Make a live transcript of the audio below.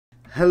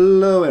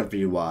Hello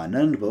everyone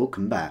and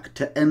welcome back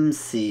to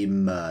MC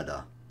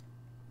Murder.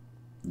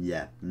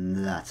 Yeah,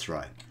 that's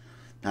right.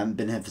 I haven't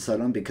been here for so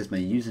long because my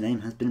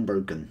username has been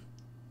broken.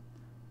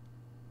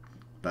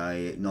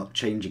 By not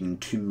changing in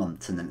 2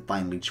 months and then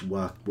finally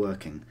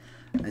working.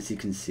 As you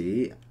can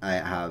see, I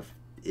have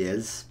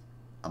ears,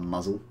 a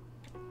muzzle,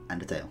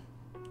 and a tail.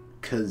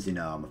 Because, you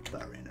know, I'm a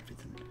furry and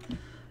everything.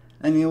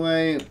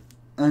 Anyway,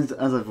 as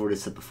I've already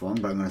said before,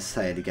 but I'm going to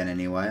say it again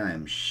anyway, I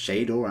am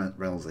Shador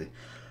Relsey.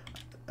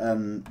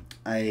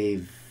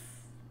 I've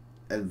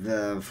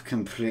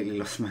completely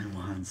lost my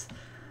words.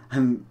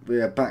 We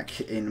are back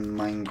in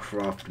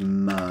Minecraft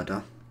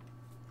Murder.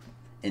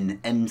 In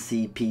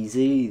MCPZ,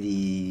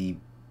 the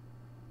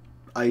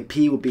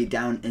IP will be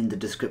down in the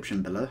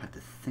description below. I had to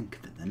think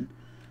of it then.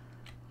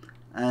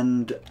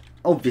 And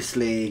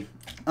obviously,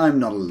 I'm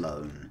not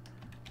alone.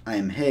 I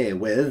am here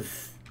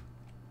with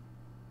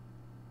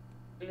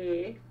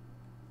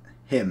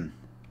him.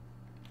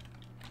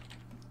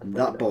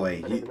 That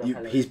boy.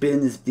 He's been in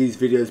these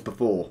videos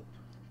before.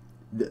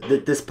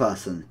 This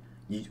person.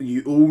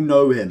 You all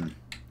know him.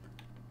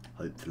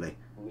 Hopefully.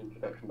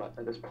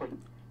 At this point.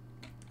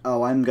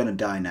 Oh, I'm gonna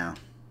die now.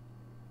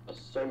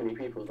 There's so many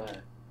people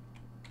there.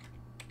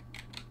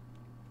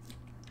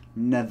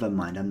 Never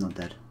mind, I'm not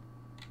dead.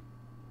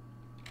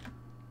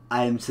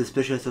 I am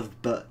suspicious of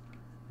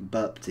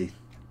Burpty.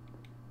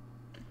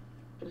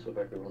 Just of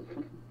everyone.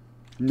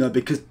 No,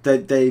 because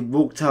they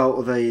walked out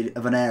of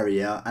an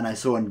area and I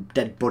saw a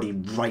dead body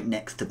right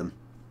next to them.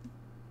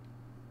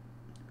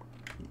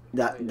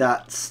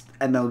 That's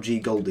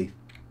MLG Goldie.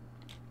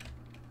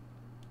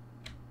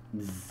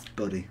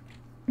 Buddy.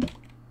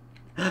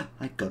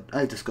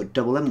 I just got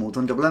double emeralds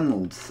on double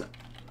emeralds.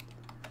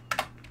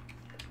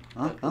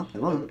 Oh, it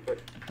wasn't.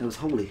 It was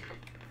holy.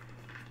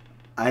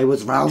 I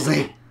was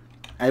Rousey.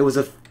 I was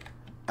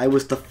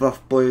the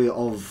fluff boy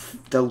of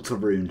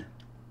Deltarune.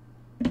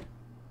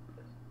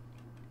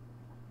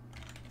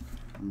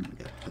 Oh my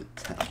god,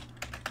 hotel.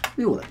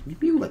 We all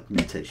like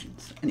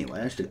mutations.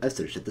 Anyway, I should have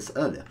said this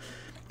earlier.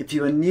 If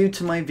you are new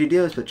to my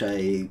videos, which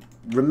I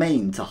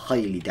remain to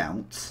highly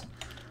doubt,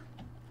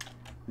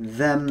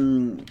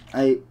 then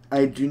I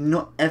do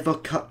not ever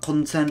cut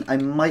content. I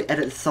might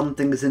edit some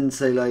things in,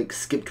 say like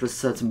skip to a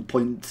certain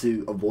point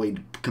to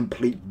avoid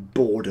complete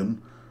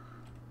boredom.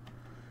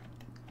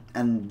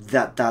 And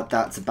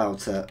that's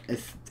about it.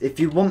 If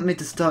you want me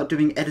to start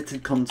doing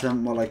edited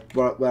content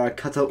where I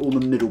cut out all the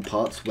middle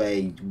parts where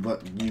you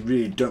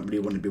really don't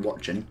want to be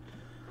watching,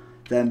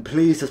 then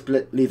please just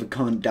leave a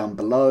comment down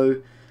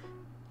below.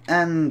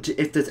 And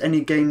if there's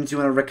any games you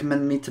want to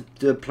recommend me to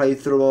do a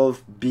playthrough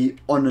of, be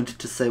honoured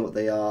to say what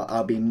they are.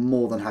 I'll be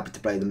more than happy to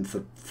play them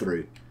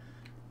through,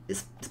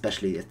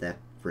 especially if they're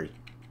free.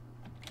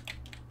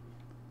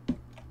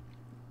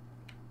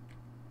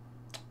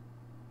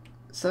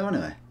 So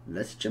anyway,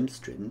 let's jump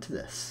straight into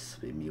this.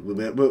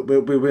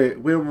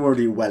 We're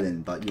already well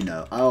in, but you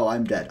know, oh,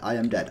 I'm dead. I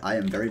am dead. I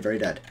am very, very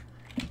dead.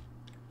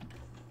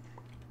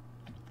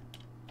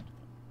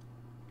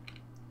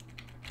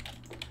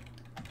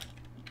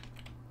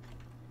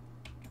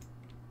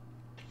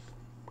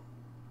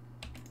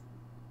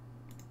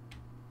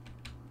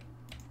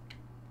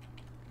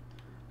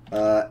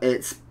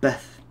 It's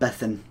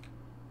Bethan.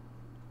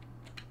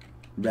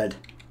 Red.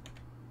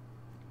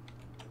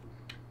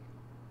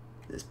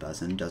 This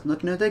person does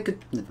not know they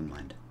could. Never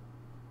mind.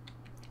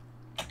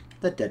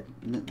 They're dead.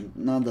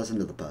 No, there's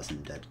another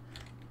person dead.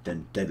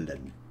 Dun dun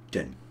dun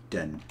dun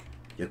dun.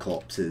 Your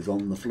corpse is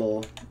on the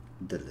floor.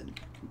 Dun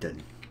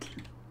dun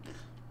dun.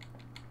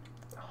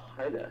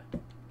 Hi there.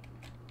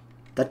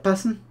 That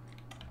person?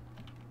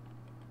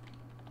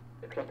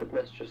 The clapped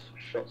mess just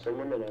shot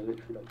someone and I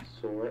literally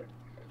saw it.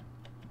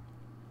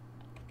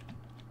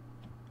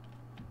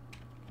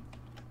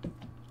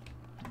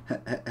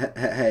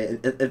 Hey,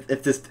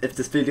 if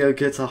this video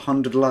gets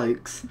 100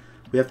 likes,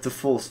 we have to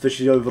force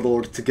Fishy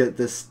Overlord to get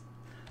this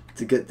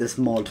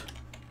mod.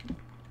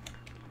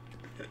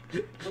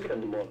 Look at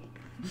the mod.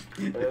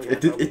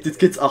 If this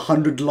gets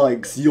 100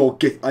 likes,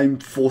 I'm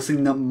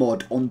forcing that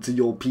mod onto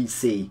your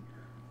PC.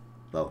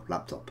 Well,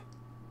 laptop.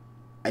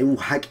 I will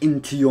hack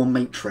into your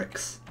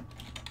matrix.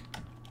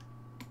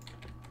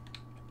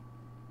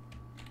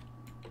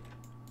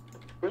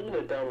 I'm not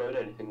going to download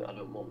anything that I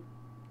don't want.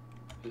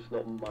 Just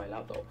not my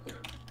laptop.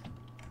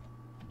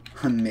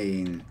 I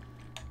mean,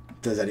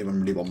 does anyone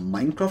really want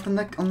Minecraft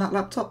on that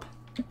laptop?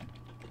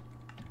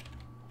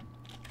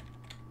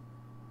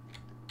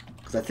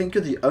 Because I think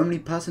you're the only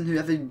person who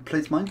ever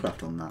plays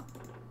Minecraft on that.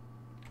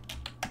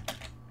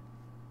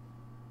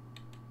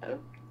 Yeah,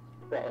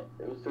 but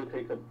it will still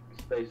take up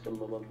space on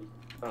my mum's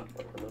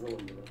laptop. Another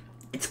one, you know.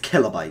 It's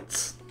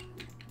kilobytes.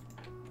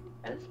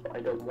 Yes, but I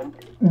don't want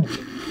it.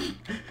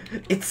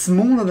 It's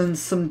smaller than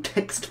some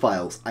text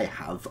files I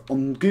have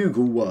on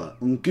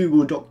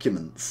Google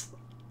Documents.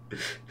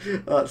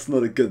 That's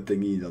not a good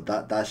thing either.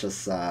 That's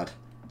just sad.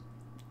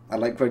 I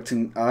like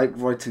writing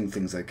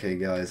things. Okay,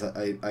 guys.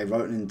 I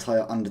wrote an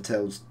entire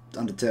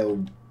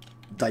Undertale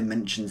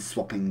dimension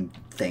swapping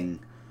thing.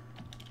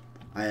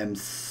 I am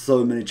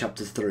so many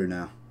chapters through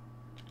now.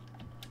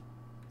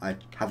 I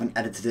haven't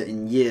edited it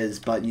in years,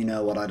 but you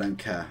know what, I don't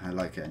care. I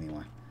like it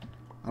anyway.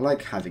 I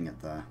like having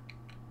it there.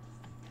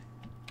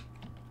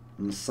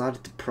 I'm a slightly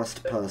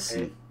depressed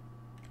person.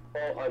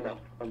 Oh, I'm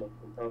up.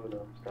 Oh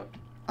no, stuff.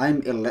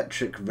 I'm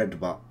Electric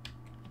Redbutt.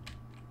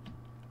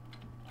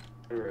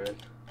 Right.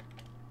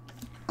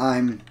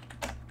 I'm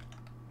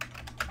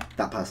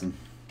that person.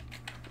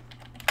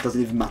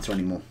 Doesn't even matter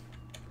anymore.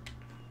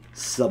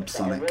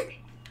 Subsonic.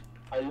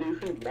 I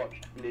literally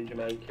watched Ninja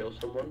Man kill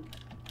someone.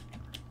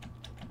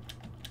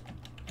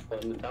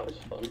 And that was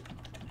fun.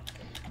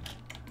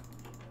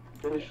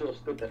 Then he sort of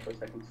stood there for a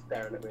second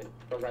staring at me.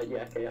 I was like,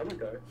 yeah, okay, I'm gonna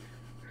go.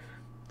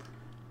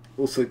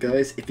 Also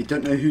guys, if you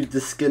don't know who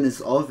this skin is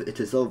of, it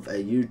is of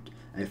a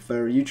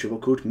furry YouTuber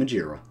called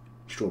Majira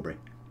Strawberry.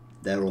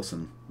 They're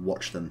awesome.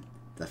 Watch them.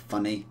 They're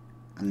funny.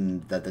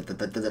 And they're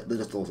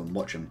just awesome.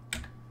 Watch them.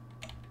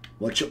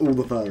 Watch all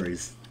the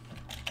furries.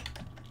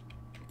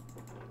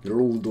 They're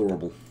all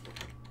adorable.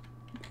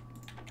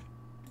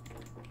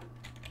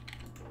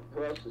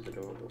 Who else is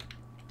adorable?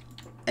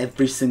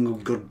 Every single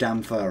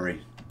goddamn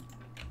furry.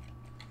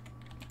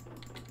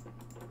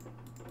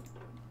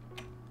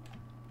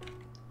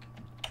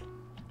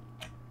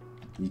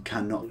 You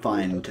cannot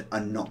find a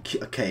not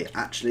cute. Okay,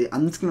 actually,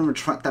 I'm just gonna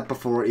retract that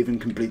before I even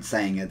complete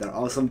saying it. There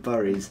are some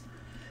furries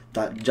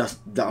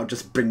that'll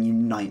just bring you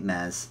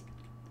nightmares.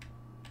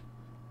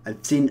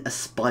 I've seen a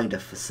spider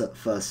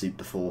fursuit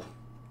before.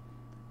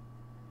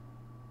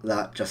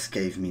 That just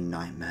gave me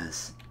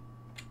nightmares.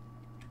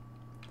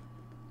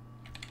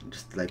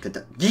 Just like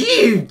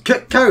you,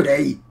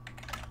 Cody.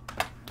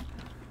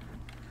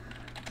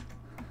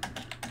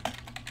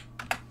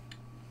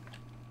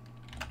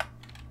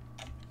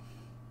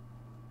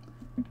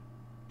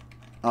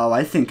 Oh,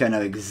 I think I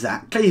know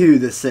exactly who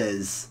this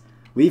is.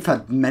 We've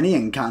had many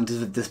encounters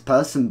with this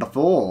person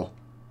before.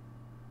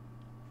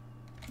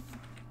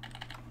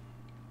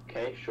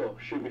 Okay, sure.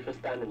 Shoot me for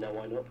standing there,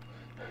 why not?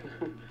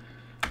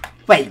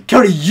 Wait,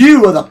 Cody,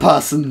 you are the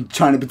person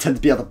trying to pretend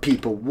to be other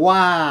people.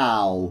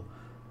 Wow.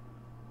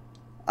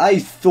 I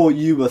thought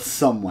you were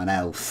someone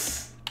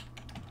else.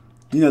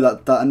 You know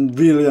that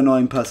really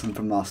annoying person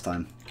from last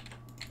time.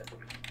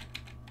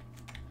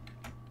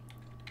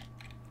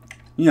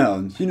 You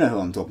know who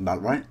I'm talking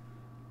about, right?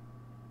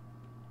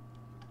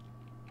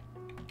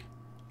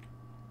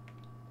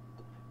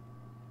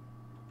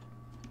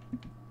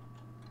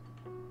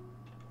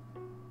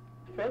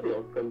 Fairly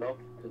old Grimble,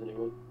 doesn't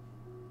anyone?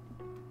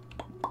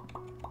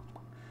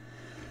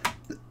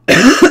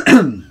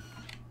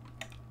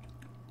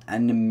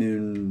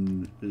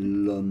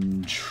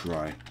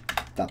 Animulantry.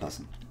 That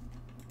person.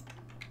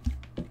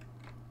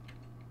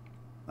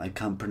 I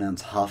can't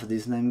pronounce half of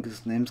these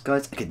names,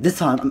 guys. Okay, this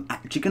time I'm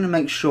actually going to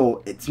make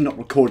sure it's not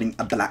recording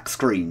a black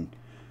screen.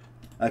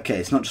 Okay,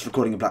 it's not just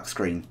recording a black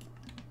screen.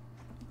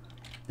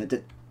 It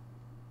did.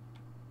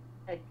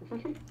 Hey.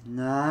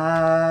 No.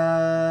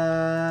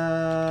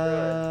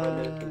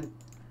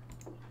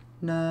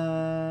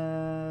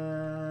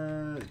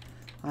 No.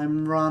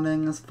 I'm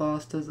running as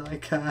fast as I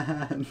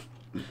can.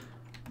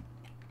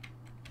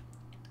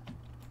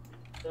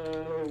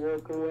 No,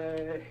 walk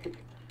away.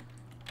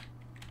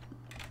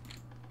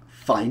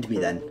 Find me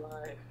then.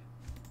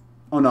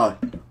 Oh no.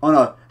 Oh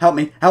no. Help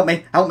me. Help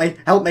me. Help me.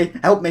 Help me.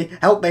 Help me.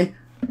 Help me.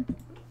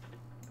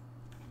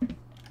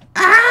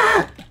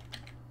 Ah!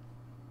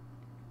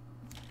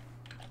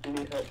 You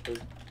need help, please.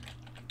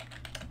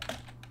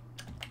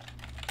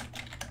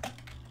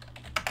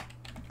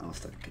 I'll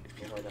start getting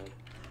you. Hold on.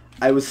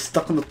 I was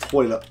stuck on the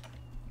toilet.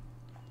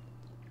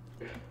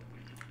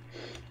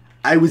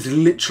 I was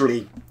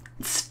literally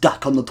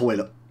stuck on the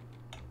toilet.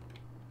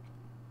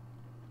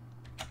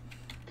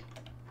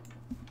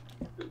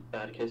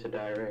 Bad case of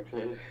diarrhea,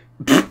 clearly.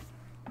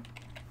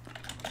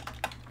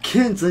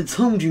 Kids, I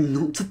told you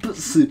not to put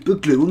super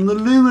glue on the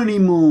loo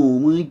anymore.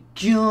 My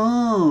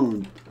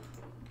God.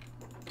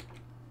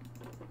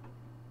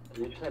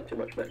 You just had too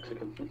much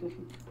Mexican.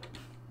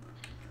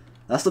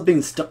 That's not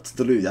being stuck to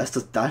the loo. That's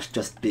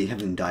just be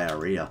having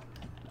diarrhea.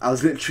 I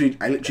literally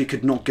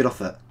could not get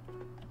off it.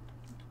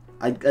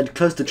 I'd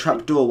closed the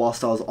trap door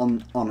whilst I was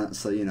on it,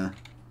 so you know.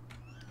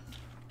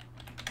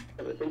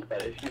 Yeah, but think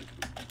about it. If you've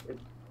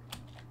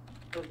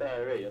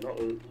diarrhea,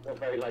 you're not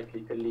very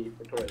likely to leave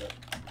the toilet.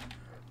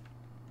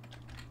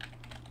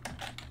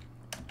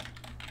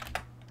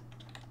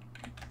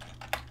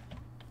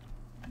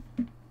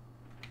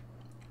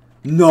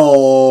 No.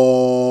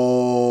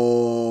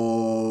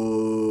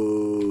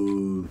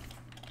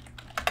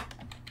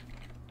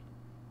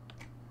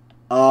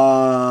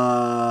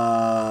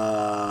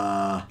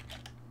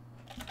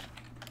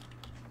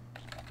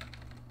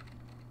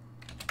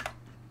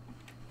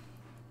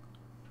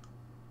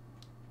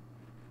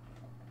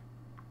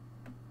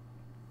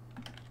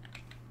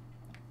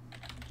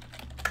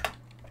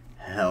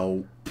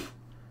 Help.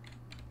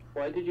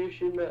 Why did you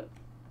assume that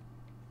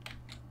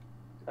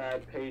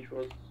Paige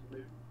was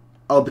moved?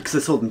 Oh, because I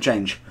saw them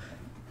change.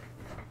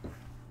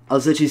 I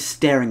was literally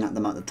staring at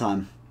them at the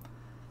time.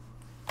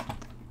 I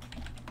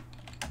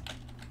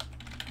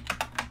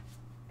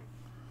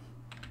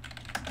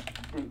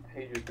think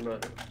Paige was the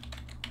murderer.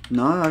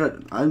 No, I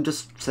don't. I'm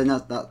just saying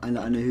that I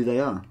know who they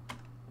are.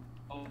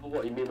 Oh,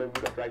 what, you mean when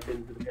we got dragged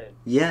into the game?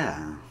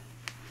 Yeah.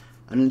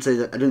 I didn't say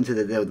that. I didn't say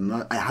that they were the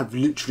murderer. I have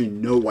literally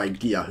no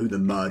idea who the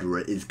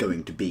murderer is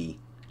going to be.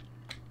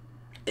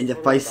 And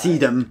if I see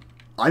them,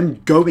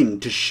 I'm going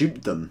to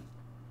shoot them.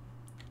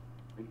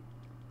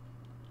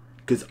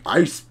 Because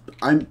I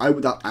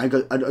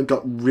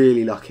got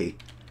really lucky.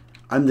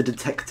 I'm the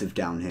detective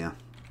down here.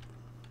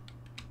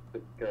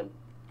 Gun.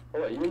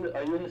 Oh, are you in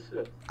the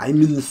sewers?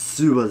 I'm in the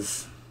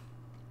sewers.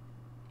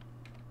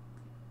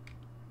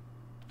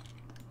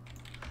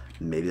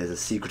 Maybe there's a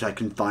secret I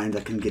can find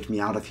that can get me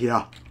out of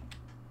here.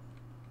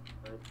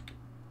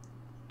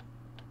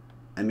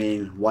 I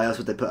mean, why else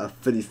would they put a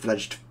fully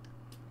fledged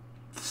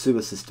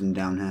sewer system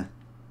down here?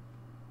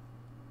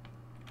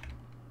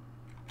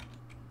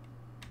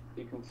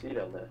 You can see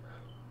down there.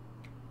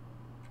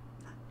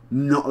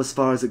 Not as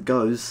far as it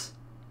goes.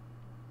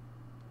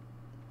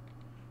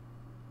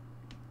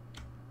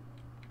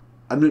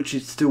 I'm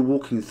literally still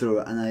walking through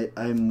it, and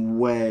I'm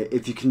aware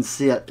if you can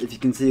see it,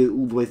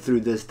 all the way through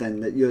this,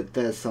 then that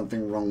there's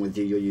something wrong with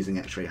you. You're using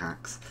X-ray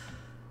hacks.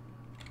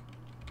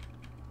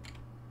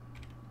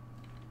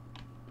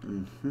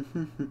 Okay,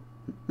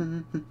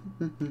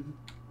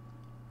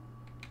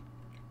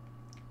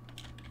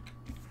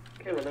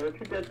 well there are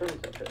 2 dead bodies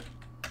up here.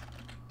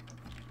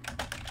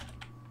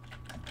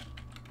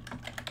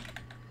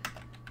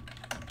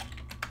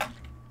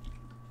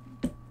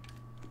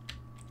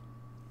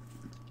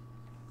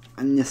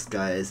 And yes,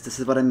 guys, this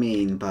is what I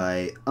mean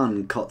by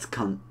uncut.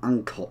 You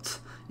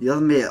know what I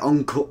mean?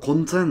 Uncut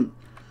content.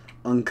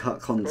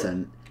 Uncut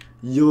content.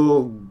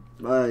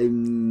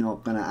 I'm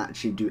not gonna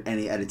actually do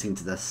any editing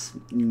to this.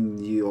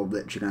 You're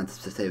literally gonna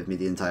have to stay with me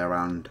the entire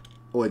round,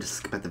 or just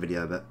skip at the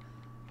video a bit.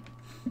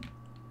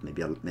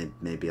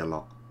 Maybe a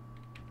lot.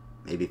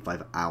 Maybe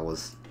 5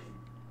 hours.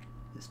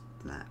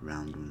 That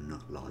round will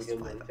not last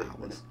 5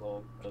 hours.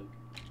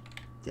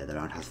 Yeah, the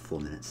round has 4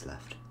 minutes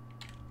left.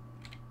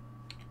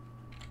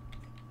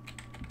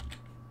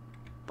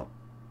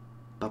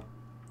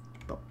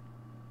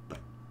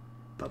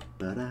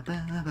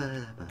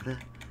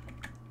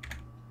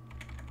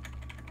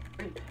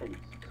 Very tense.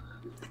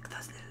 Look at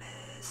those little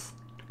ears.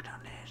 Look down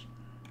there.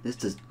 This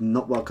does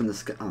not work on the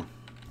scale. Oh.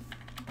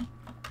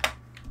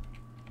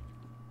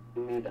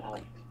 You need a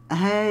height.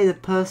 Hey, the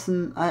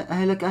person.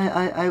 Hey, look.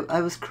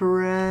 I was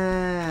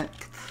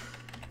correct.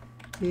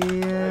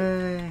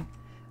 Yay!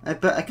 I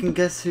bet I can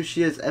guess who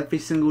she is every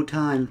single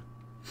time.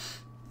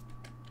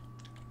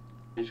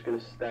 You're just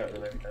gonna stare at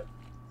them every time.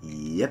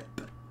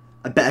 Yep.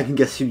 I bet I can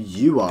guess who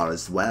you are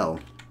as well.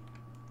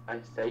 I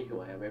say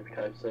who I am every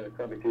time, so it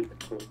can't be too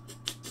difficult.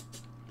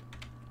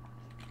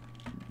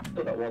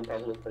 Still got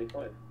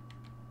 1,025.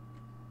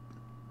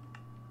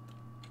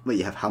 Wait,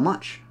 you have how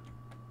much?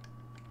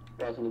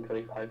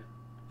 1,025.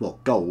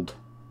 What, gold?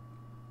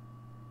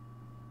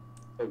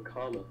 Oh,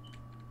 karma.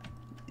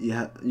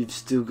 Yeah, you've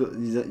still got.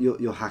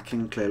 You're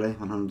hacking clearly,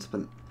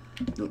 100%.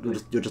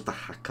 You're just a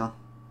hacker.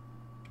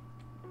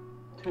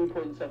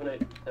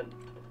 2.78%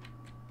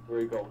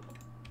 through gold.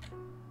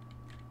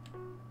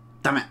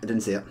 Damn it! I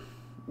didn't see it.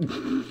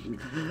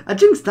 I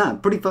jinxed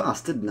that pretty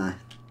fast, didn't I?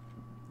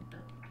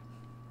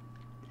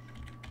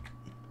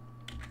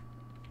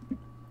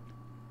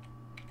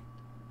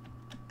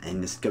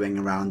 And just going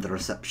around the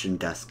reception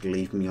desk.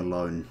 Leave me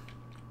alone.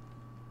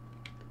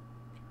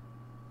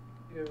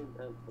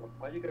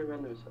 Why do you go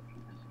around the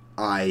reception desk?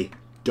 I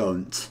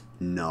don't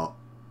know.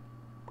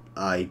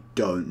 I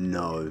don't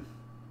know,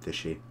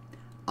 Fishy.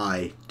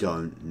 I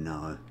don't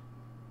know.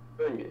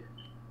 Doing you?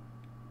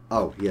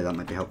 Oh, yeah, that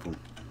might be helpful.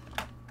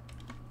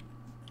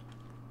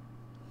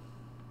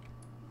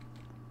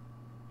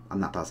 I'm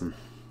that person.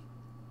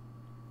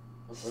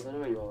 I don't know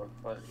where you are.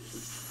 Right.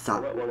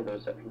 I'm at one of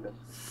those reception desks.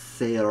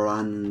 Say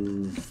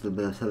around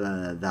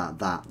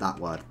that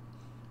word.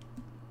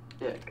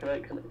 Yeah, can I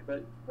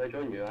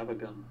join you? I have a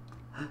gun.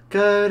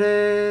 Cody!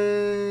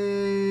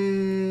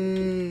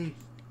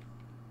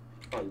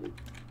 Fun.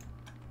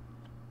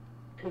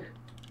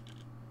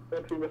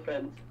 Go through my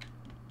friends.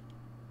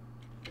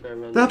 Go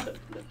around the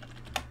reception desk.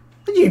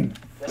 You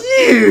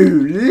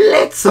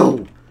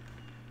little!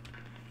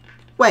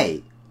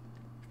 Wait.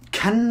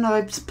 Can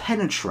I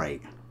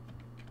penetrate?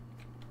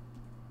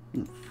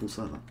 Full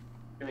server.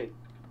 What do you mean?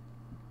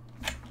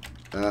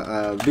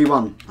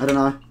 V1. I don't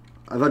know.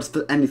 I've just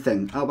put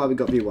anything. How about we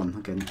got V1?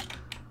 Okay.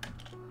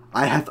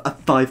 I have a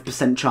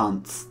 5%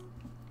 chance.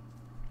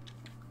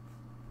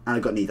 And I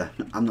got neither.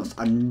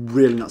 I'm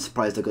really not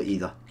surprised I got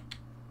either.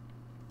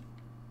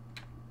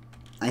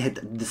 I had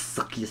the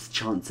suckiest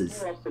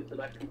chances. You're also to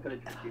that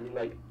penetrate, you mean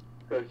like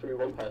go through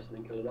one person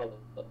and kill another.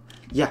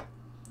 Yeah.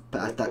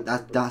 But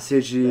that's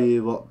usually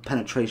what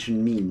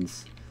penetration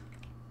means.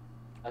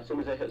 As soon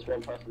as it hits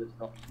one person, it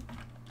stops.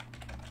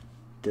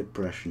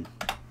 Depression.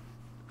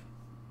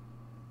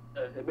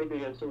 It made the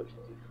game so much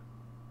easier.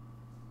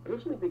 It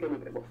also made the game a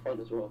bit more fun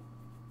as well.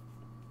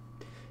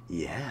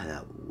 Yeah,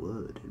 that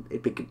would.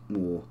 It'd make it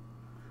more.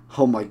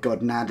 Oh my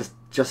god! Now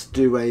just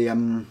do a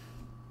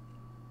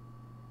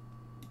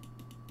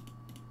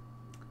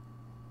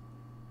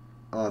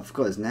Oh, I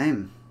forgot his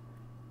name.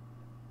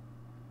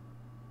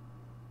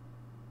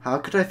 How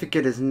could I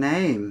forget his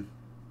name?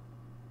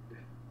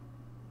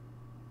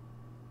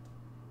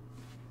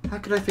 How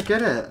could I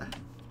forget it?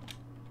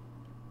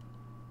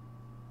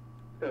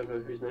 I don't know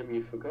whose name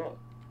you forgot.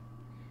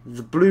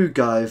 The blue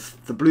guy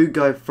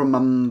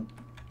from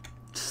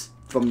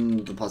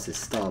the what's his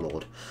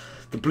Star-Lord.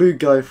 The blue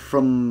guy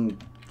from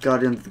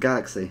Guardians of the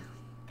Galaxy.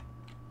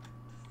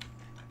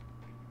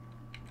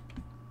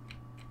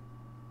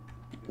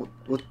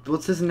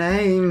 What's his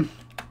name?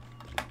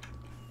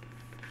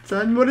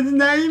 Tell me what his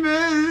name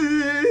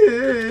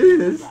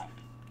is.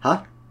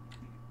 Huh?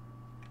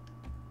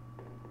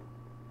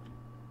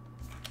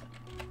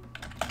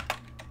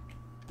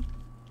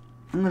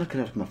 I'm gonna look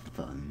it up on my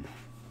phone.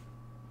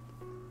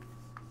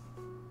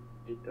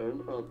 You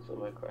don't answer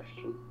my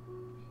question.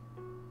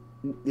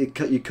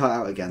 You cut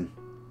out again.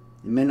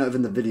 You may not have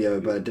in the video,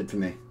 but it did for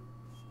me.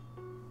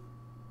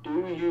 Do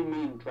you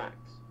mean Drax?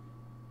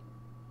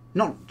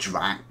 Not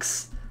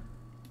Drax.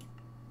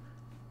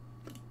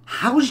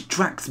 How is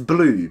Drax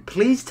blue?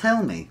 Please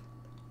tell me.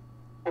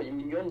 Oh, you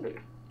mean Yondu?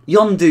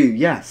 Yondu,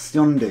 yes,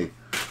 Yondu.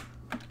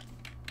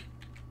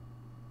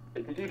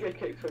 Did you get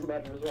kicked from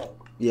Madden as well?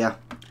 Yeah.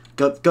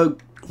 Go,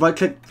 right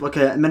click.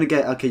 Okay, a minute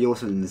ago. Okay, you're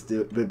also in this.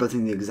 We're both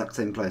in the exact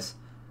same place.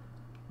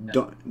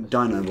 Yeah,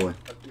 Dino boy.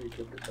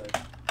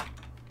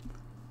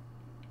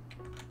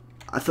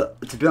 I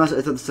thought, to be honest,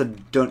 I thought it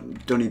said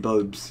Donny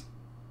Bobes.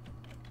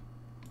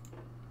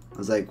 I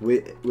was like,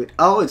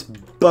 oh, it's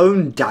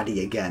Bone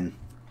Daddy again.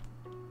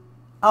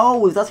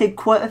 Oh, that's actually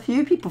quite a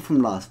few people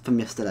from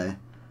yesterday.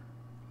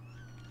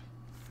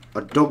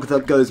 A dog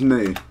that goes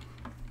moo.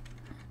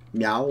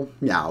 Meow,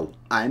 meow.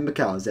 I'm a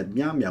cow. I said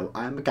meow, meow.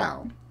 I'm a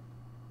cow.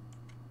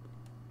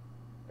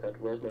 No,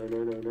 don't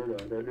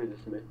do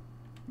this to me.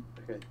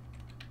 Okay.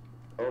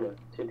 Oh no,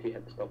 TNT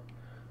had to stop.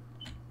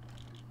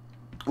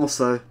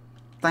 Also,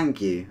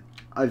 thank you.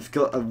 I've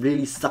got a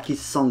really sucky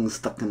song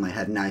stuck in my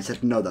head now. I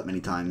said no that many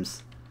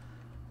times.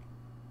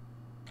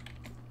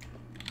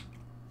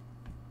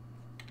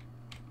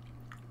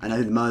 I know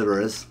who the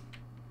murderer is.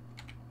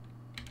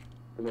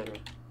 The murderer.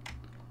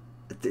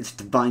 It's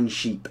Divine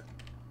Sheep.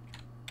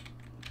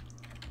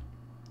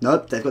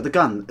 Nope, they've got the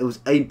gun. It was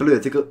A Blue. I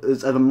think it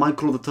was either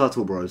Michael or the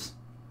Turtle Bros.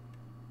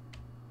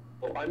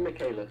 Oh, I'm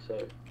Michaela, so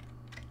it's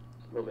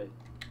not me.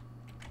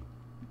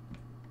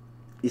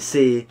 You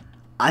see,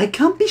 I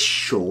can't be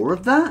sure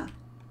of that.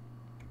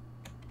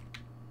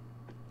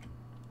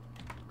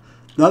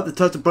 Nope, the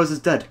Turtle Bros is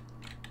dead.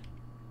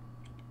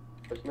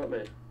 It's not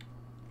me.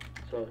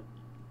 So.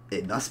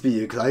 It must be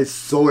you, because I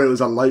saw it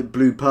was a light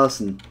blue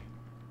person.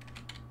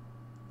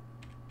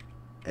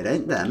 It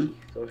ain't them.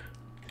 So.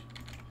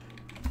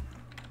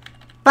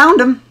 Found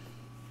them!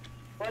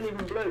 They weren't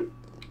even blue.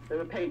 They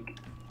were pink.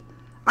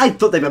 I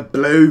thought they were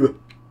blue.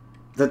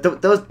 There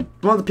was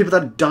one of the people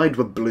that died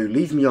were blue.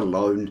 Leave me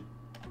alone.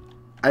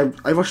 I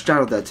rushed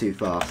out of there too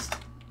fast.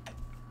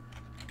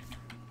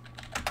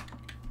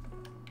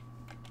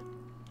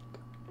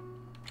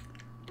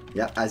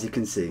 Yeah, as you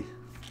can see.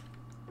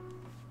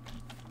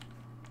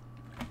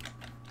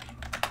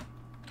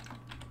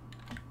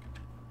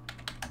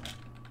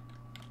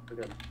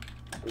 Okay.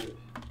 Do this.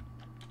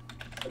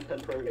 I'm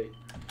temporarily.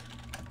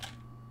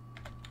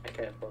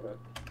 Okay, for that.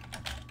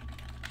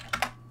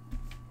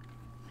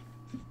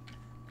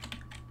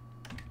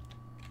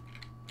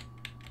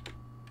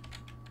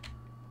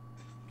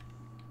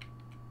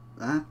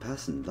 That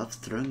person loves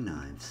throwing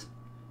knives.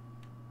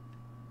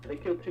 They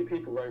killed 2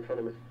 people right in front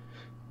of me.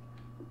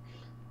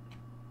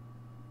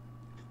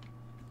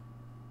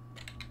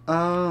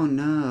 Oh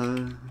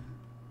no.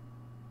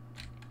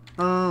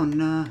 Oh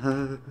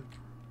no.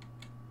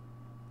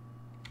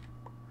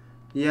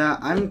 Yeah,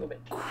 I'm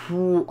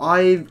cool. I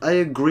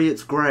agree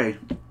it's grey.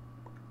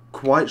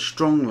 Quite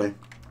strongly.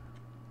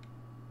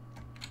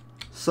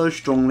 So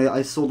strongly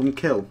I saw them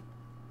kill.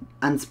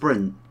 And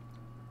sprint.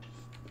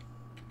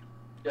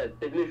 Yeah,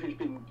 they've literally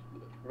been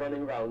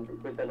running around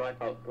with their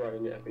knife out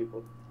throwing it at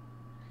people.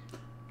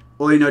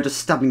 Or, you know, just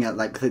stabbing it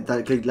like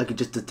it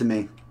just did to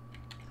me.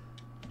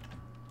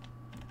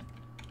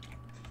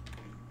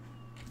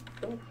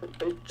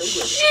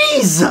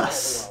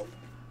 Jesus!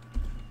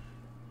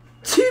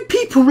 2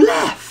 people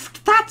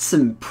left! That's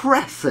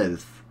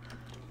impressive!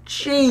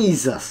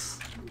 Jesus!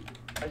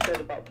 I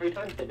said about 3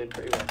 times they did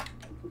pretty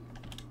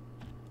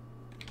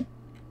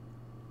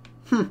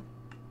well.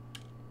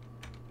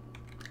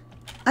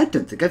 I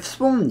don't think I've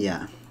spawned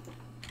yet.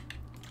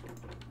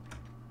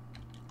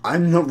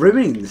 I'm not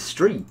ruining the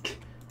streak.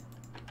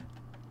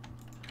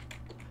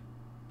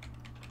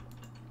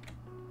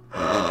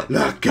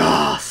 The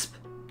gasp!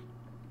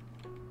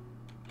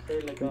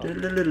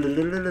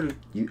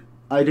 You,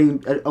 I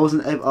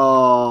wasn't able.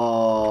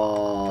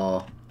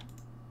 Oh.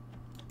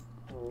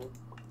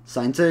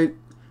 Sign 2.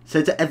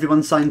 Say to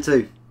everyone, sign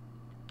 2.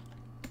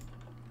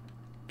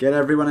 Get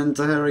everyone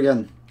into here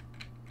again.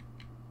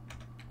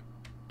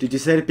 Did you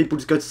say to people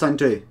to go to sign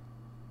 2?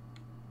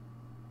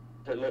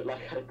 It looked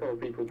like I told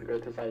people to go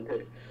to sign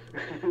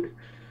 2.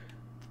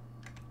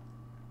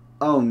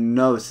 Oh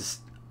no, it's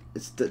just.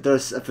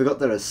 There's, I forgot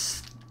there is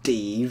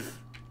Steve.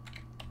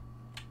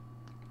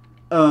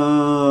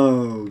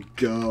 Oh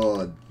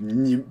god,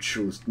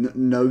 neutrals,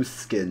 no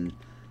skin,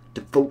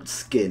 default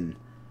skin.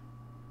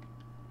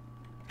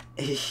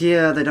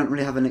 Here they don't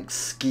really have an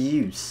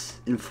excuse.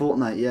 In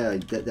Fortnite, yeah,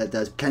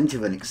 there's plenty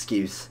of an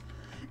excuse.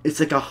 It's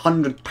like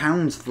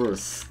 £100 for a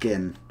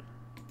skin.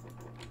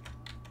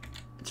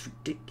 It's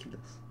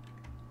ridiculous.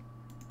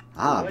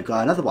 Ah, we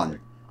got another one.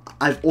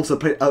 I've also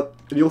played.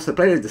 We also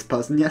played with this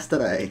person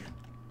yesterday.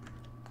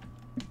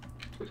 I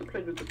also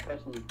played with this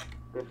person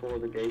before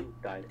the game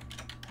died.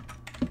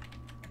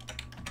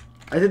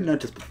 I didn't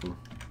notice before.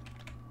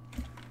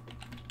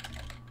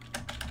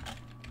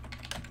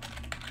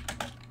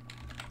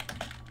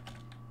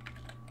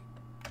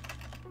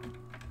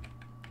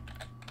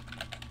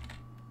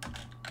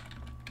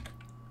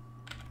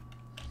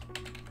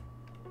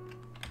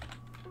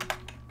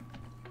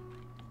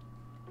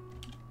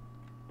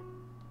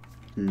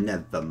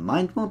 Never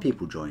mind, more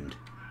people joined.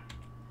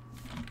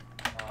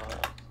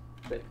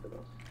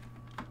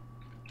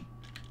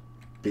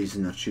 Please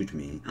do not shoot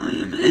me. I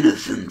am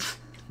innocent.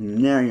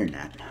 No, you're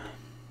not.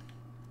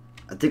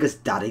 I think it's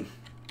Daddy.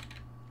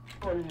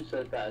 Anyone who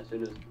says that as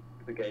soon as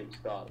the game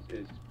starts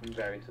is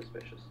very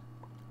suspicious.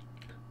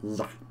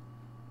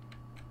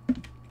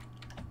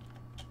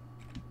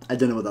 I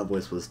don't know what that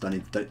voice was. Don't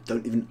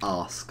even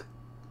ask.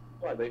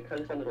 Why? But it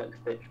kind of sounded like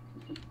Stitch.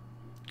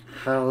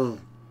 Hell.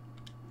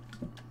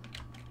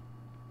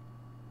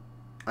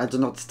 I do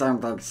not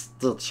stand like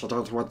Stitch. I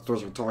don't know what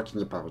you're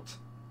talking about.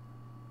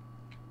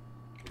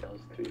 It does,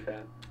 to be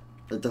fair.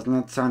 It does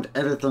not sound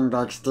anything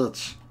like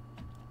Stitch.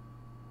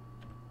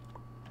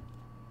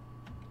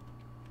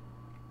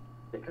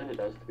 It kind of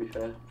does, to be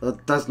fair.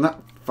 It does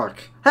not.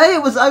 Fuck. Hey, I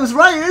was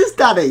right. It is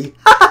Daddy.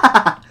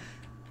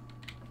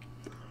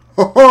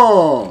 Ho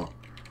ho.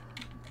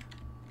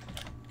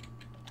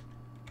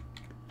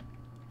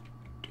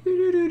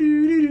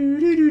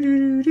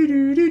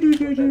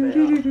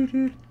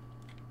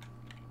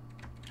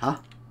 Huh?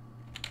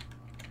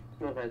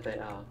 Not as they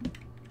are.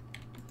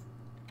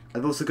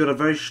 I've also got a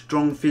very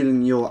strong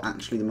feeling you're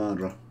actually the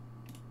murderer.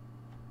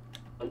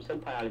 I'm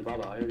Senpai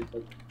Alibaba, I already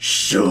said.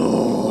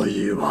 Sure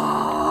you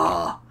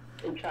are.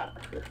 In chat.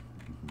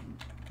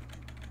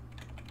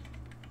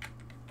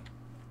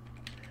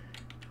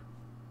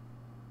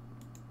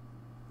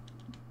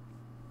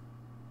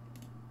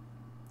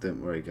 Don't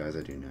worry guys,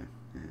 I do know.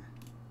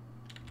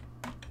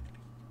 Yeah.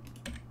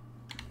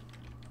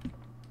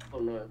 Oh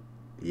no.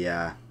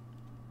 Yeah.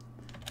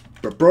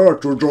 Prepare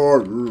to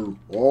die.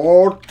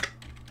 What?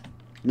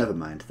 Never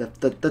mind.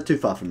 They're too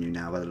far from you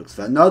now by the looks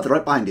of it. No, they're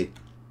right behind you.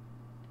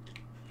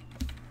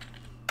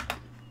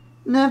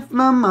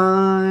 Never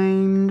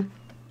mind.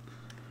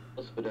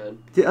 What's for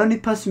doing? The only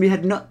person we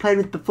had not played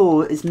with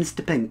before is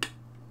Mr. Pink.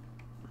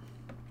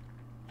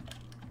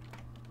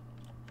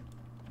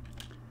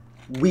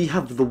 We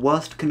have the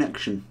worst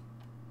connection.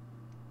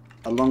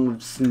 Along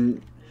with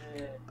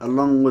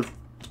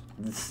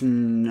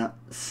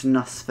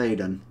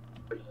Snusfaden.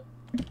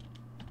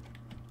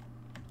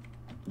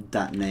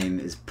 That name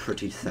is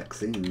pretty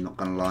sexy, I'm not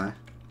gonna lie.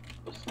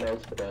 What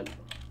smells for dead?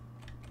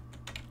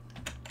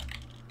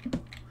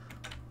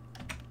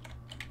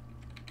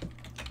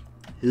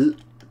 I'm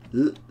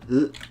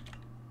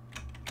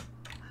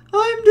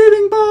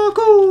doing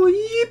parkour,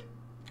 yep.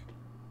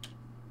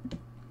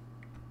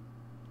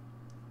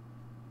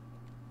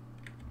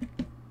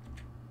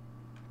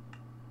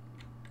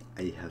 I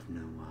have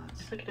no words.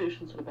 This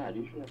situation's so bad.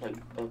 Usually I have like,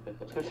 okay,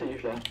 I was going to say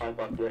usually I have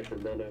 5-bar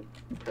connection, then I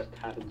pressed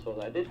tab and saw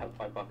that I did have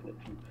 5-bar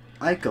connection.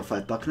 I got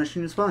 5-bar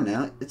connection as well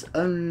now. It's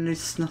only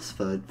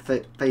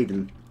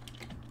Faden.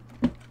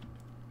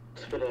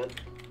 It's for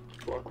dead.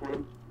 What I call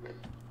him.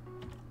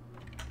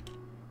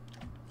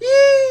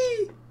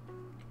 Yee!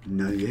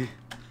 No you.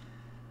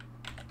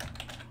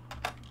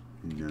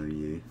 No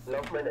you.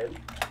 Love my name.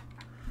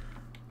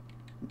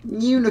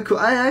 Unicorn.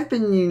 I've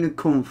been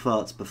unicorn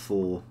farts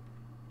before.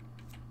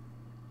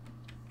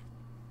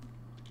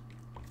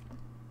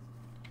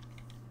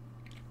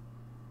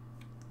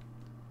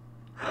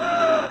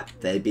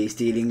 They be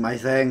stealing my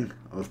thing.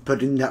 I've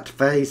put in that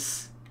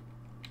face.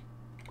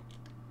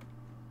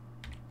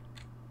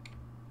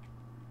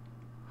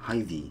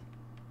 Hyvee.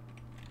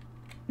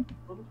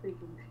 I'm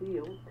thinking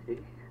TLT.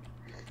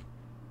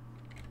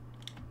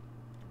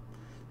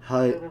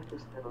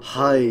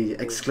 Hi,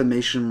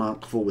 exclamation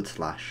mark / Oh,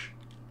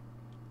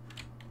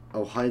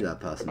 hi there,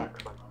 person.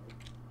 Backslash.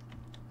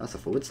 That's a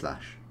 /.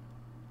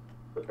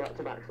 But that's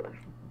a backslash.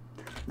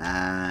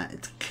 Nah,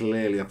 it's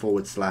clearly a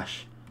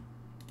 /.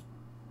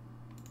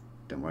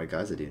 Don't worry,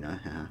 guys, I do know.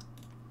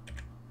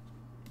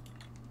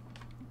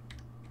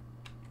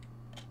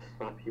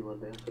 Slap you on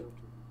there, so.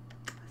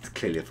 It's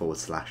clearly a /. Or a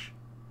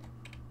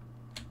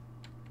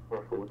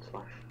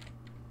 /.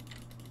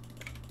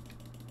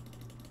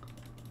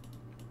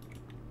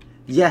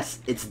 Yes,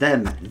 it's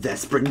them. They're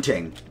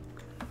sprinting.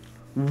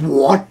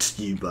 What?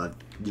 You bud?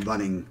 You're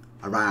running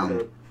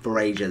around for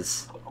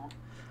ages.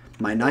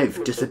 My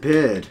knife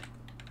disappeared.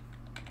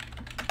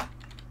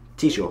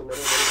 T-shirt.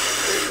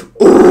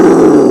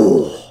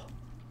 Oh!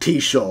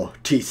 T-Shaw,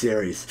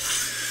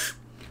 T-Series.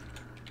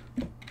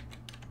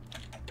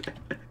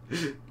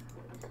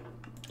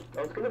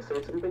 I was gonna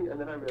say something and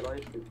then I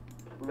realised it.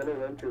 And then I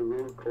went to a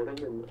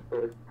recording and I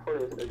thought it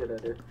probably wasn't a good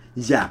idea.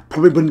 Yeah,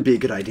 probably wouldn't be a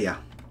good idea.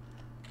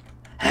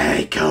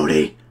 Hey,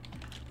 Cody.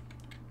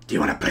 Do you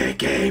want to play a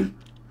game?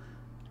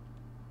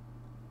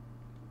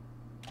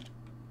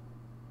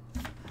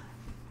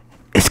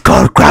 It's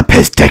called Grab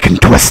His Dick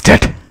and Twist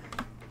It.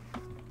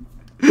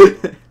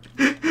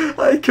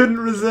 I couldn't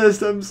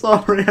resist, I'm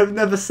sorry, I've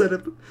never said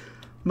it.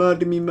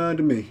 Murder me,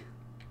 murder me.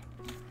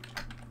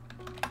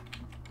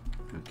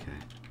 Okay.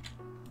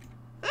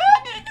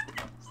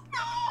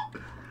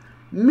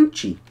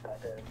 Moochie.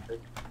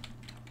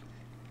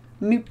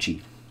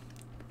 Moochie.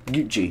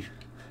 Gucci.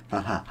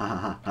 Ha ha ha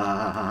ha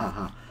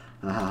ha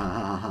ha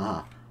ha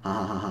ha.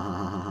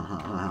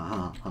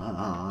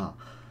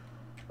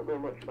 I don't know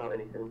much about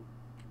anything.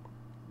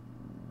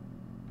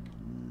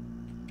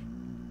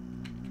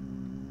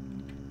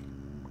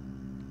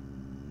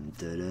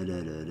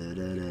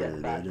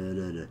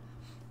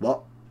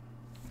 What?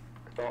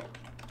 Stop.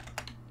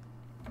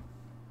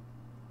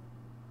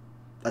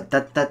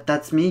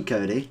 That's me,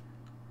 Cody.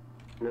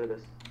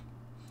 Nervous.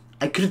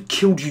 I could have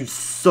killed you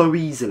so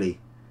easily.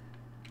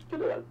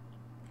 Should have.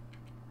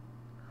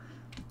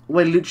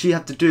 What you literally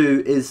have to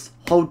do is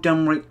hold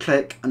down right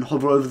click and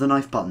hover over the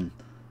knife button.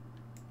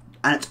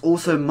 And it's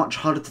also much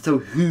harder to tell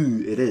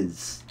who it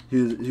is,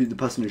 who the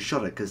person who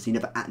shot it, because you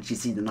never actually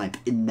see the knife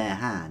in their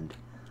hand.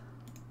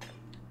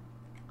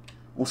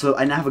 Also,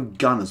 I now have a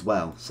gun as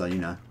well, so you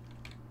know.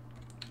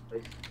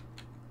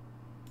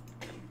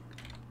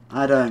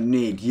 I don't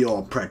need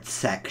your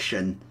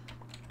protection.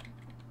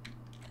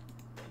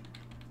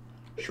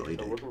 Sure you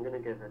do. I wasn't gonna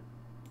give it.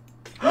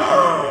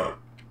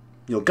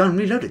 Your gun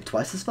reloaded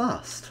twice as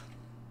fast.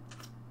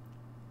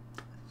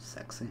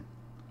 Sexy.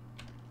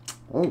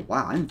 Oh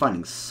wow, I'm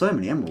finding so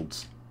many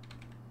emeralds.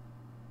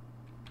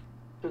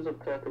 This is a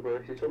turtle,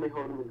 bro. She saw me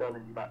holding the gun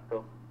and he backed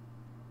off.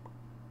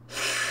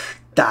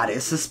 That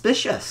is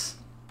suspicious.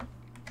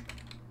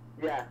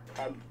 Yeah,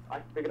 I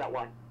figured out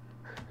why.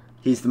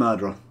 He's the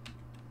murderer.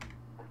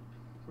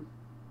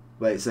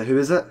 Wait, so who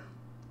is it?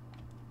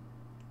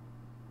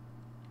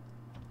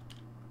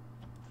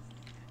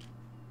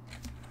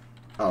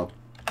 Oh,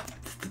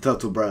 it's the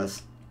Turtle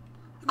Bros.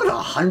 I got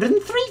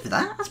 103 for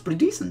that. That's pretty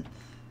decent.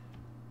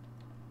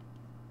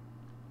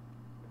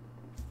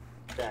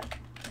 Yeah.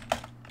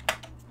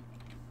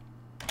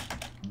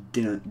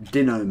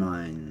 Dino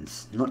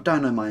mines. Not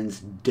dino mines,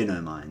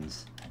 dino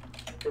mines.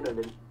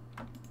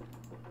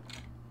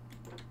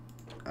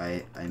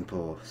 I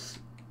impose.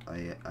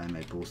 I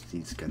may post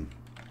seed skin.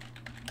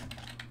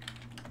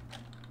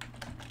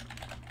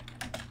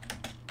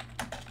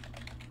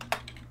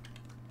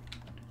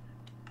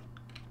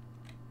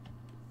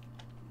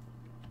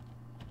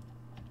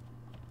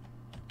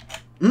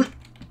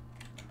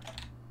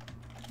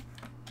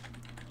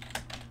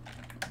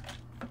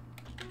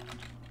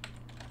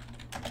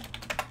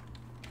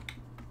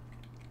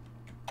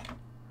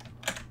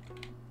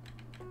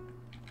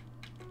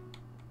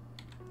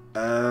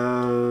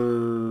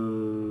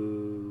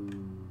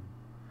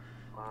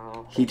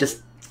 Wow. He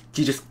just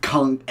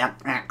can't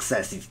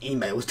access his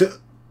emails to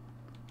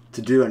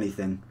do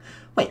anything.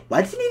 Wait,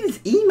 why does he need his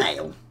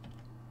email?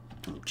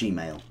 Oh,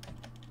 Gmail.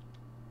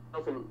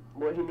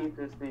 What he needs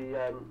is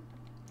the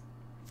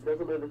he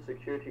doesn't know the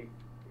security.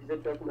 He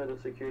said doesn't know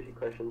the security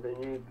questions. They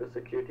need the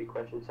security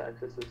questions to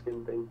access the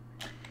skin thing.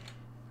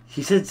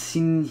 He said he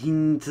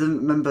doesn't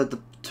remember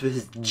to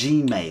his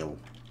Gmail.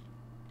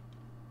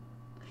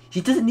 He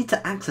doesn't need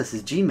to access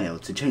his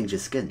Gmail to change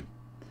his skin.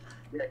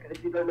 Yeah, because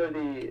if you don't know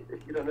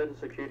the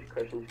security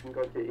questions, you can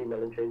go to your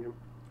email and change them.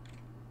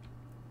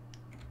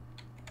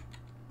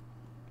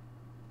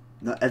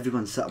 Not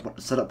everyone's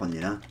set up on,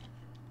 you know.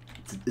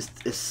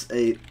 It's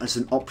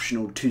an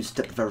optional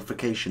 2-step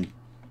verification.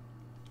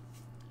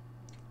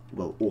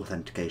 Well,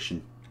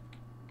 authentication.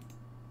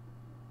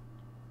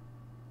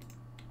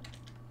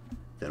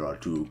 There are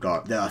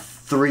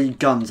 3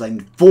 guns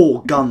and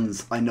 4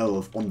 guns I know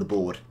of on the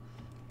board.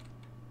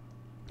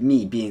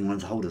 Me being one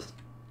of the holders.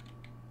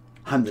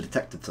 I'm the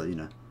detective, so you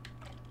know.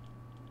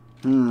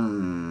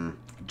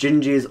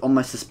 Gingy is on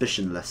my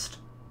suspicion list.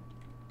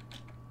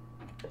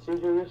 Is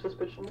Gingy on your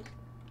suspicion list?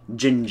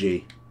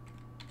 Gingy.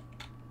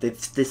 They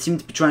seem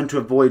to be trying to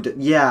avoid it.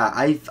 Yeah,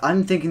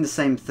 I'm thinking the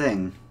same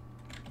thing.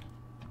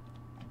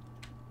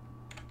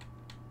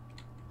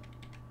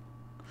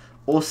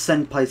 Or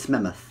Senpai's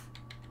Memeth.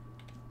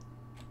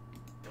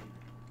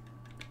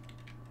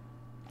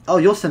 Oh,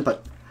 you're Senpai.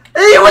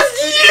 It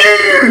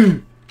was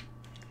you!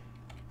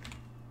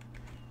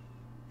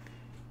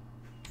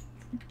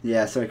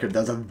 Yeah, sorry,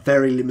 there's a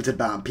very limited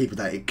amount of people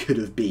that it could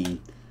have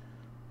been.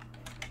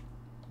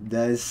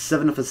 There's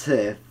 7 of us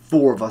here.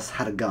 4 of us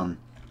had a gun.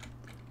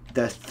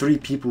 There's 3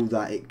 people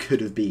that it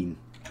could have been.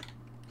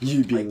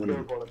 You being one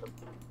of them.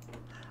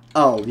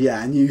 Oh,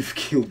 yeah, and you've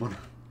killed one.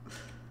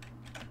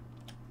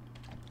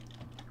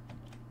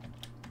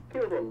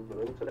 Killed one of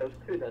them, so there was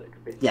 2 that it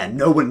could be. Yeah,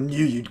 no one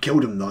knew you'd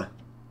killed him, though.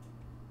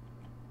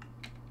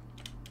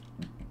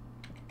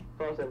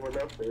 far as everyone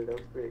else knew, that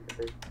was great.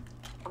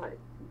 Hi.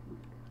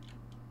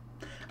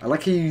 I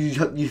like how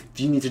you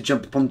need to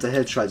jump up onto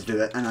here to try to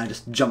do it, and I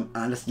just jump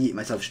and I just yeet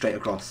myself straight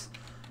across.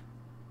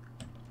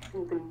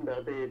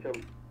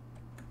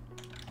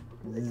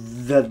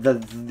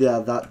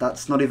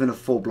 That's not even a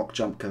 4-block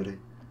jump, Cody.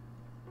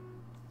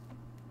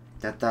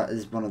 That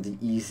is one of the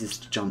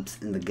easiest jumps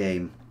in the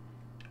game.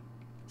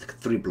 It's like a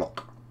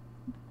 3-block.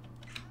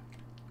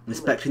 I'm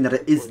expecting that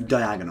it is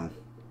diagonal.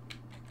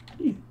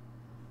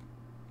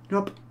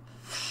 Nope.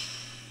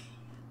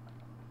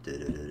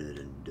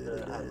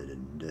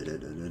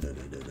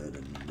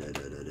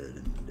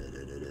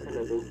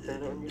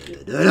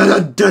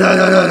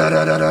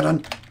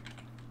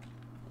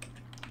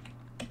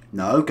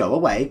 No, go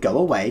away, go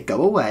away,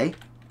 go away.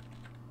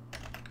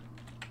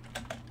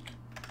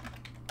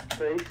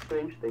 Very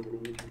strange thing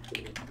in the YouTube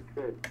video.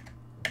 Good.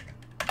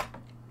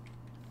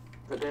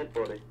 It's a dead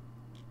body.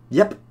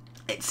 Yep,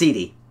 it's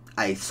CD.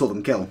 I saw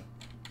them kill.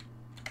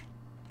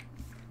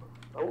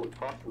 I walked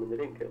past them and they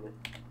didn't kill me.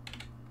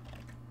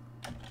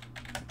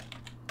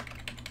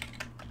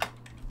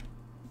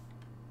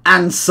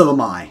 And so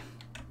am I.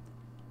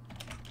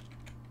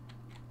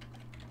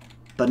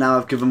 But now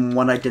I've given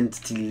one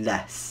identity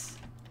less.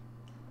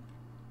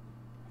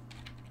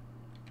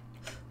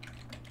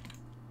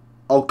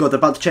 Oh god, they're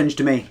about to change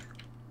to me.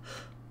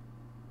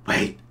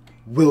 Wait,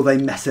 will they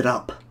mess it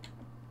up?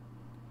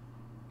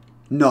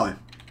 No,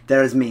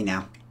 there is me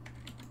now.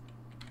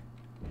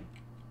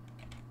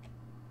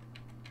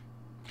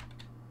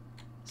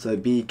 So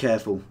be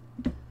careful.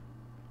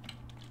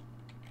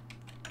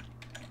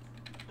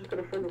 Just got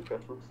a friend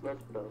request from Snazz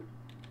down.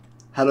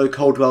 Hello,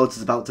 Coldwell's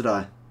is about to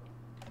die.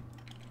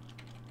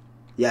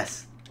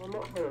 Yes. I'm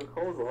not here in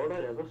Coldwell,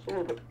 I never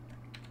saw them.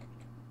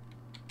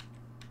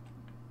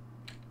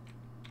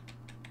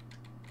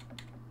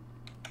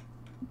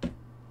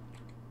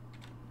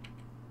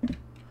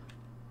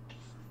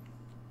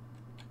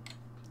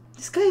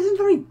 This guy isn't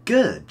very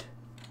good.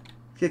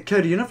 Yeah,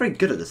 Cody, you're not very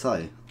good at this,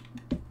 are you?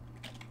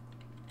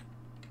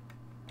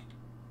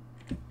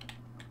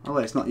 Oh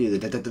wait, it's not you.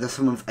 There's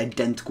someone with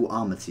identical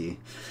armour to you.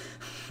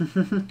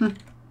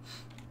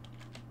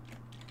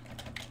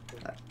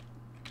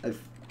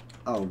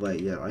 Oh wait,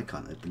 yeah, I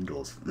can't open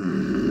doors.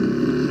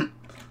 You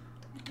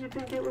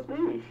think it was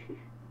me?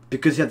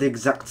 Because you have the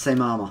exact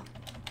same armour.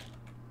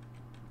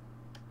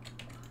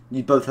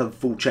 You both have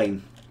full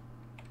chain.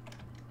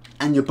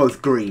 And you're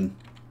both green.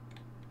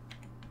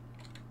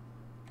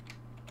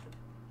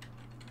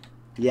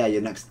 Yeah,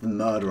 you're next to the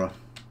murderer.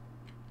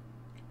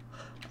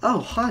 Oh,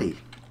 hi.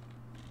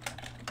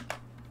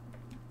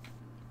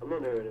 I'm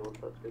not near anyone,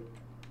 so that's good.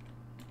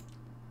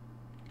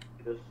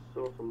 You just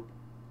saw some.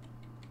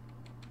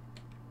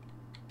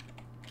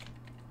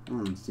 Oh,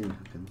 let's see if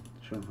I can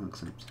show if I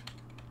accept.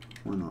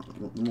 Why not?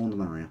 The more the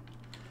merrier.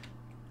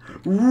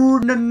 Ooh,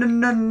 no, no,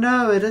 no,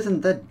 no, it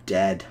isn't. They're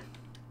dead.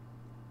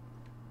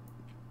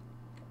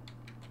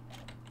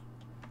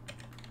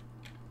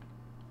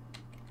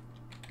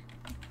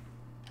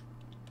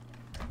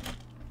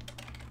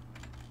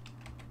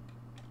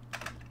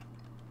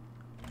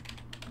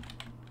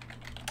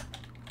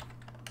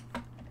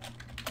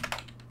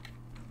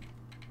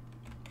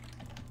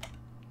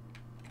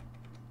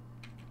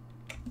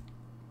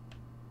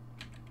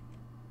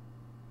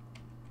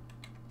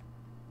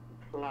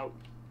 Clout.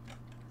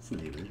 It's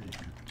not even.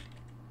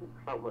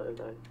 Clout might have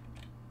died.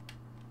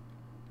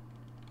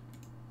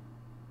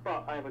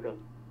 But I have a gun.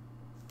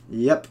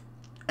 Yep.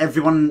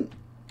 Everyone,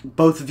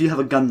 both of you have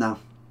a gun now.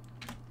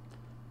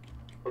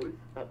 Both?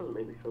 That doesn't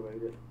make me feel very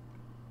good.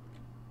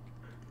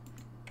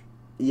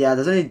 Yeah,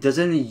 there's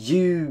only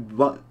you,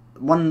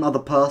 one other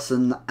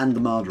person, and the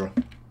murderer.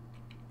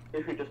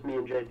 If you're just me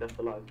and Jade left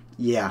alive.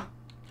 Yeah.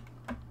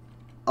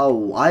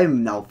 Oh,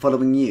 I'm now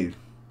following you.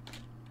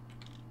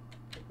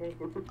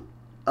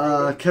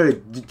 Kerry,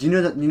 do you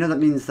know that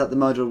means that the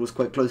murderer was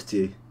quite close to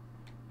you?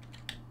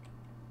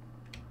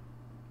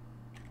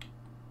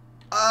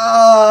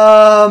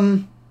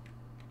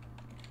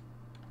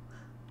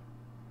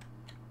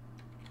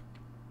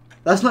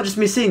 That's not just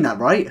me seeing that,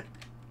 right?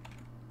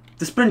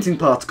 The sprinting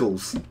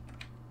particles.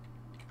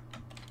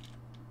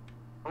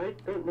 I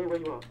don't know where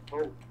you are.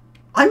 Oh.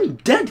 I'm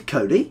dead,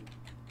 Cody.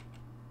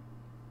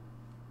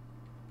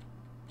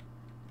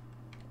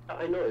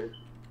 I know.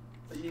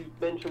 But you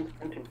mentioned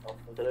sprinting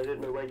particles and I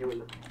didn't know where you were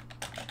looking.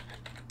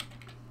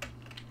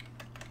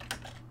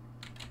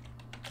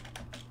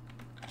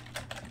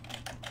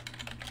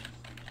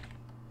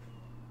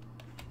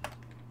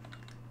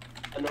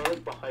 And I was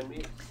behind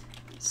me.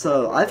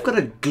 So I've got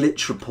a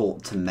glitch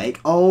report to make.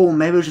 Oh,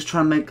 maybe I was just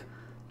trying to make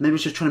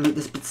this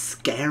a bit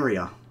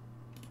scarier.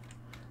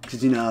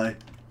 Because, you know,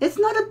 it's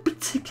not a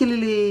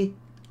particularly...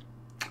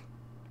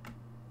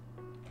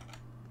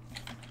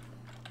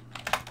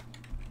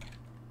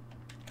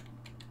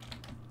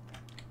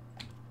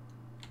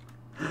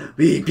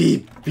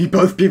 We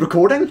both be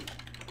recording?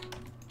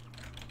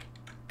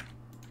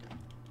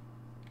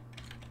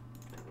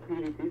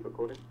 PvP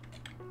recording.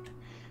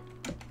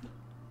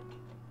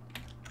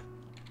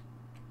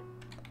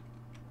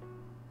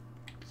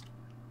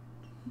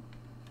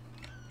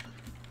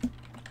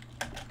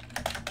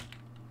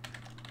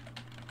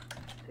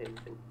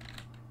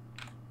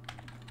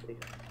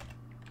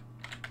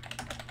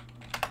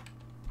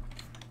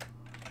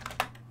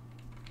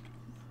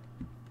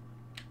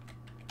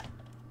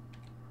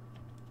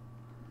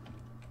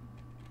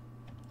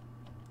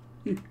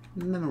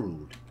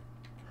 Emerald.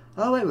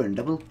 Oh wait, we're in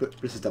double. But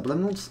this is double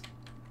emeralds.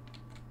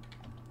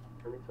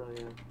 I think so,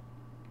 yeah.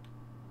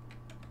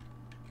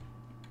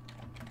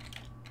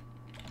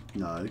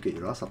 No, get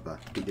your ass up there.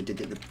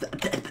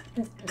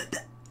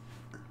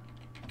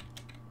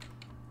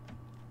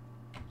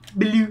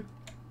 Blue.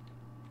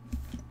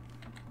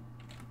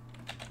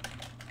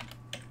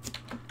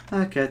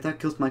 Okay, that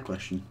kills my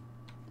question.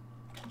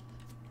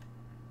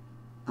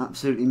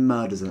 Absolutely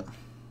murders it.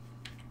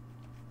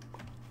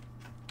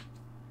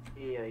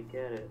 Yeah, I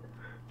get it.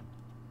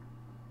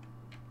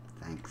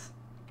 Thanks.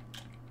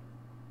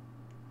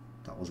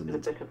 That wasn't In a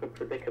it. bit of a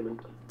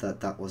predicament.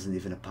 That wasn't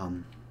even a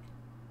pun.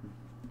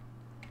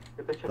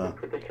 A bit of a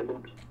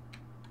predicament.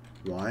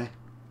 Why?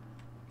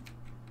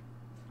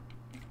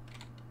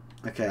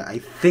 Okay, I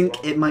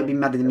think it might be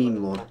Maddie the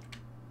Meme Lord.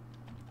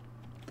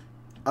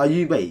 Are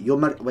you? Wait, you're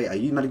Mad. Wait, are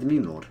you Maddie the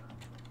Meme Lord?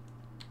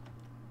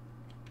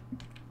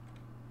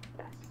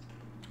 Yes.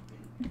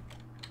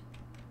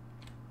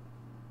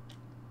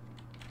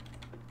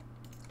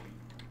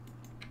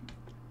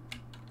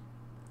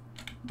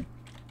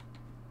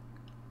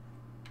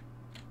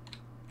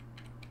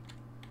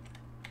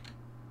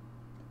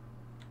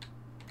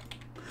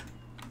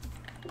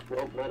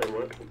 Well, that didn't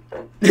work.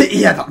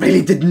 Yeah, that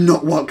really did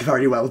not work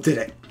very well, did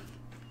it?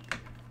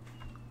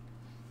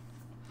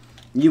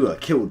 You were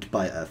killed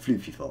by a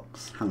floofy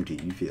fox. How do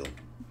you feel?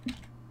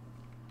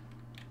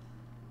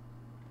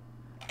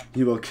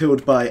 You were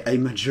killed by a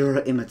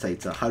Majora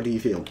imitator. How do you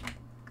feel?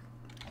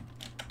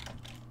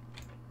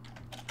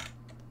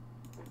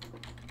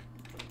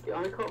 Yeah,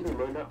 I can't be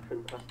moaned out for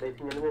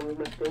impersonating anyone with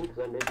my skin because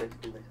I made my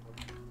skin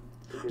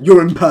myself.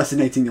 You're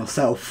impersonating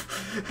yourself.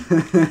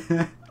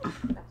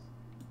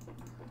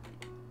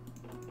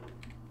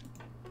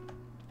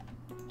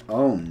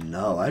 Oh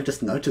no, I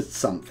just noticed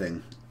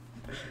something.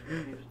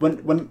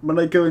 When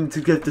I go in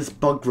to get this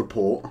bug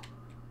report,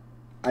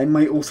 I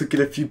might also get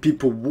a few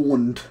people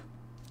warned.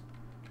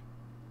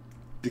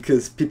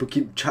 Because people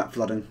keep chat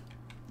flooding.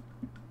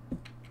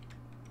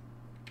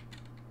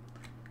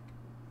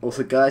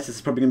 Also guys, this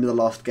is probably going to be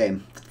the last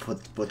game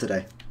for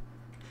today.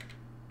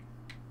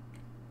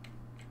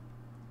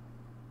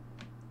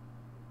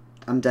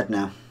 I'm dead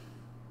now.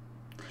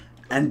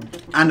 And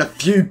a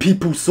few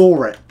people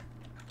saw it.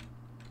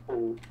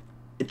 Oh.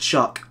 It's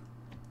Shark.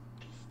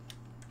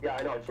 Yeah,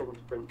 I know, I saw them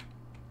sprint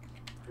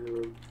in the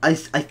room. I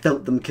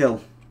felt them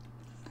kill.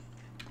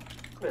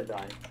 I'm gonna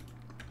die.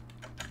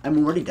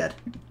 I'm already dead.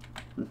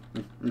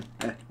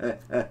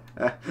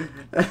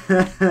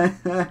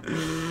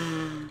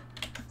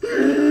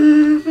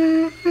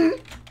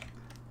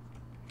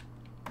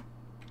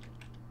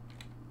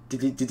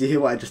 Did you hear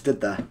what I just did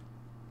there?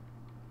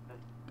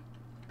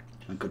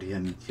 Oh god, you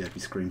heard me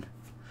scream.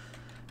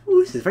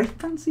 Ooh, this is a very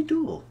fancy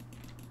door.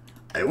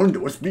 I wonder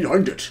what's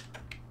behind it.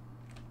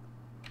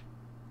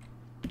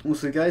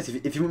 Also guys,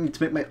 if you want me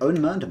to make my own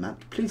murder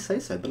map, please say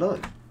so below.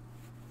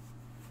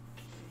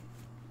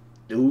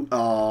 Ooh,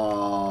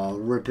 ah,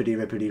 rippity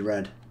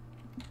red.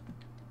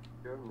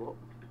 You're in what?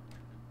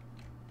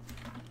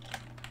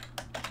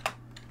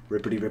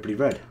 Rippity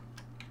red.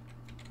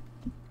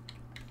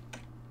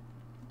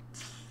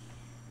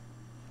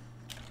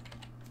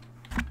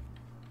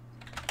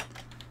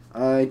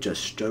 I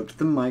just stroked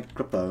the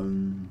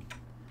microphone.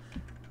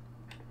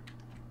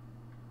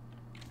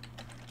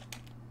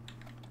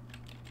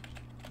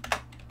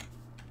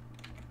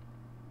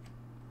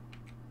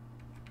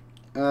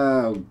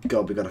 Oh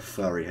god, we got a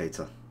furry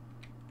hater.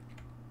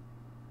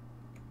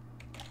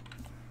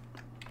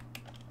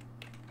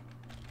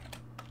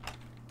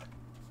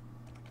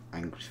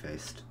 Angry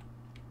faced.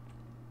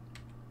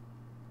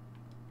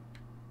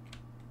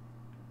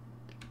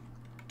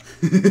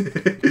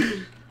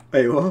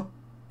 Wait, what?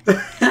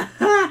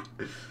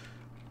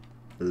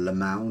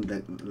 Lamau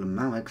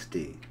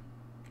XD.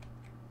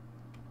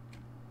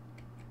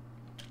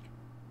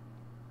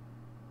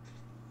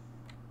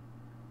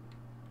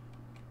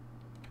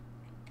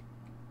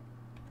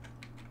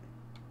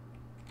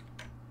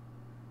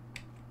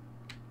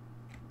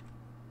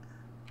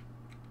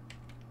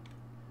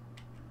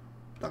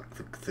 Like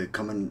the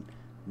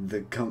comment,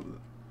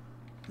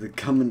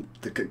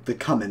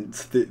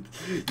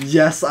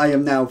 yes, I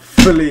am now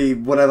fully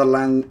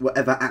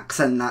whatever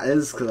accent that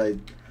is, because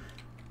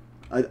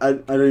I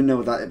don't know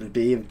what that would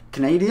be.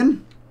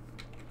 Canadian?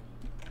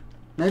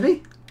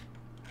 Maybe?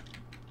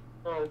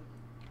 No.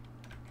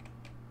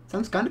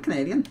 Sounds kind of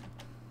Canadian.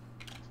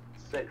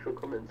 Sexual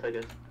comments, I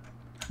guess.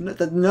 No,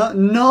 that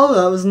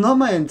was not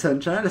my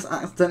intention. I just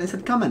accidentally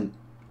said comment.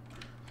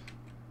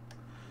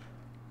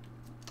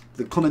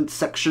 The comment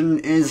section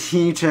is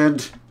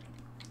heated.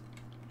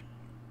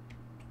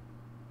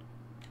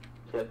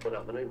 So I put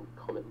out the name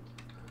comment.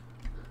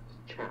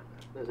 Chat.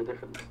 There's a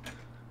difference.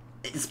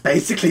 It's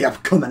basically a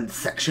comment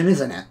section,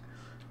 isn't it?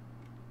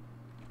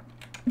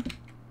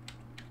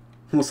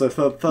 Also,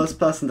 for first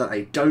person that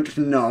I don't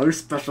know,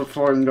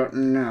 specifying that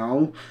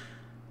now.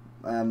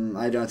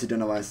 I actually don't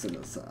know why I said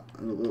this.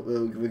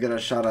 We're gonna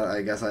shout out,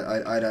 I guess.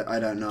 I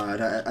don't know.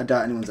 I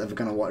doubt anyone's ever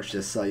gonna watch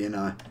this, so you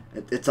know,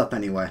 it's up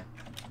anyway.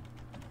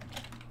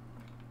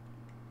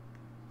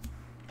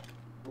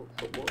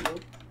 What's up, what now?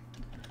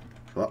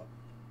 What?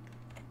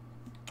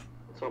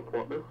 What's up,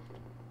 what now?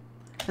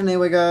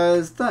 Anyway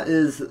guys, that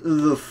is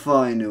the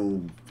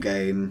final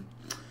game.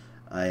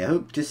 I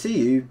hope to see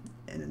you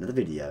in another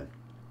video.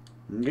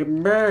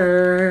 Goodbye.